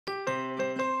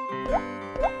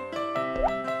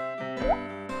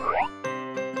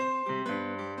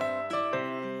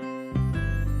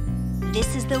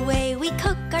This is the way we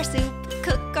cook our soup,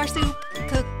 cook our soup,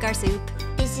 cook our soup.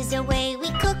 This is the way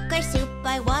we cook our soup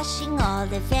by washing all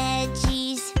the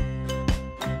veggies.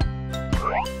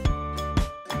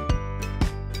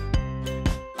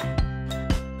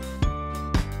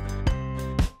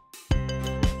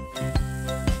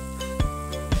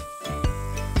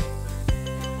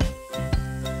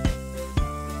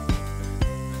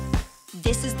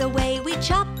 This is the way we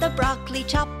chop the broccoli,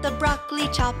 chop the broccoli,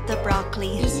 chop the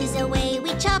broccoli. This is the way we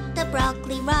chop the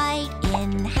broccoli right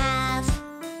in half.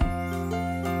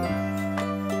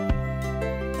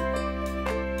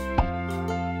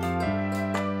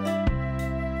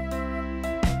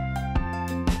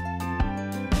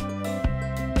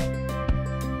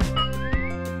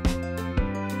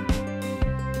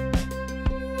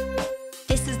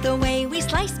 This is the way we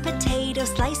slice potatoes,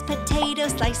 slice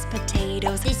potatoes, slice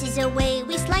potatoes. This is the way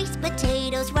we slice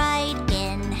potatoes right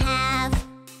in half.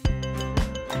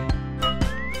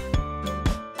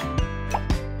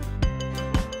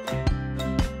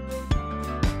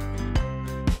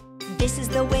 This is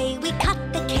the way we cut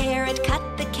the carrot, cut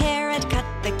the carrot, cut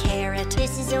the carrot.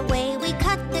 This is the way we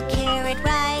cut the carrot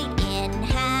right in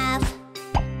half.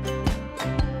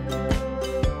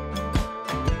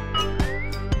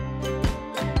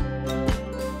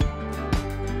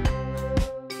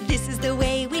 This is the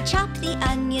way we chop the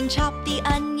onion, chop the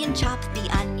onion, chop the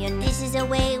onion. This is the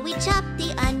way we chop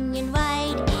the onion